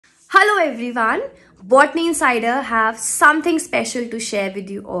Hello everyone, Botany Insider have something special to share with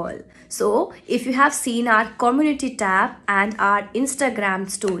you all. So if you have seen our community tab and our Instagram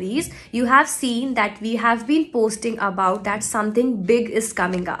stories, you have seen that we have been posting about that something big is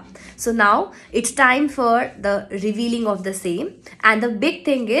coming up. So now it's time for the revealing of the same, and the big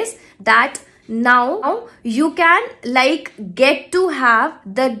thing is that now you can get to have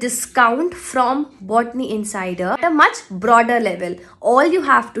the discount from Botany Insider at a much broader level. All you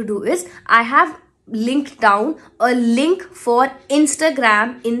have to do is, I have linked down a link for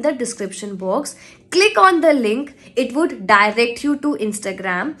Instagram in the description box. Click on the link, it would direct you to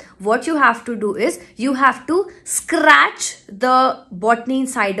Instagram. What you have to do is, you have to scratch the Botany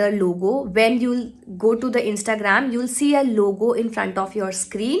Insider logo. When you'll go to the Instagram, you'll see a logo in front of your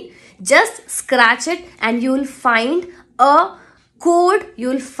screen. Just scratch it and you'll find a code,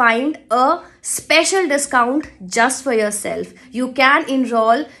 you'll find a special discount just for yourself. You can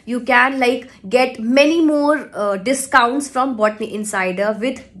enroll, you can get many more discounts from Botany Insider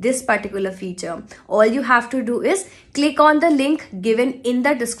with this particular feature. All you have to do is click on the link given in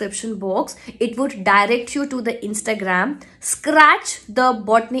the description box. It would direct you to the Instagram. Scratch the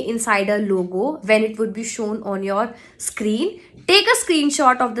Botany Insider logo when it would be shown on your screen. Take a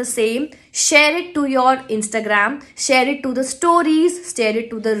screenshot of the same, share it to your Instagram, share it to the stories, share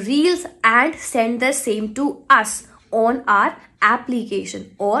it to the reels, and send the same to us on our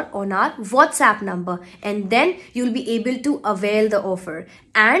application or on our WhatsApp number, and then you'll be able to avail the offer.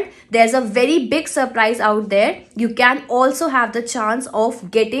 And there's a very big surprise out there. You can also have the chance of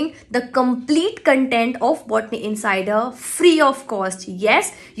getting the complete content of Botany Insider free of cost.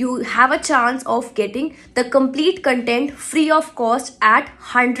 Yes, you have a chance of getting the complete content free of cost at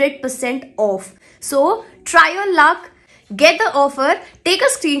 100% off. So try your luck. Get the offer, take a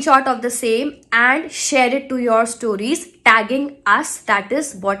screenshot of the same and share it to your stories, tagging us, that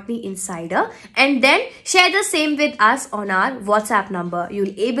is Botany Insider, and then share the same with us on our WhatsApp number.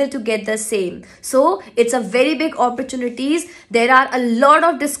 You'll able to get the same. So it's a very big opportunities. There are a lot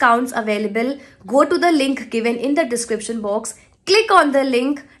of discounts available. Go to the link given in the description box. Click on the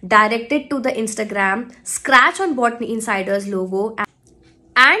link, direct it to the Instagram, scratch on Botany Insider's logo,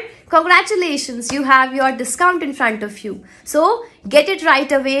 and congratulations, you have your discount in front of you. So get it right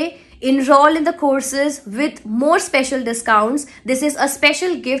away. Enroll in the courses with more special discounts. This is a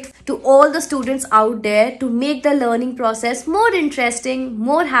special gift to all the students out there to make the learning process more interesting,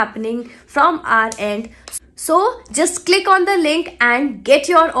 more happening from our end. So just click on the link and get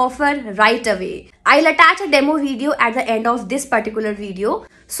your offer right away. I'll attach a demo video at the end of this particular video.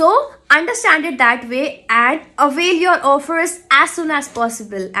 So understand it that way and avail your offers as soon as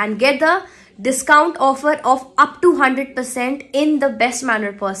possible and get the discount offer of up to 100% in the best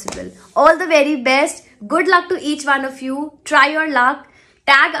manner possible. All the very best. Good luck to each one of you. Try your luck.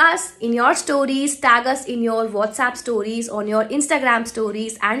 Tag us in your stories, tag us in your WhatsApp stories, on your Instagram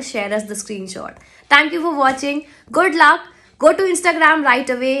stories, and share us the screenshot. Thank you for watching. Good luck. Go to Instagram right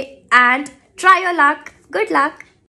away and try your luck. Good luck.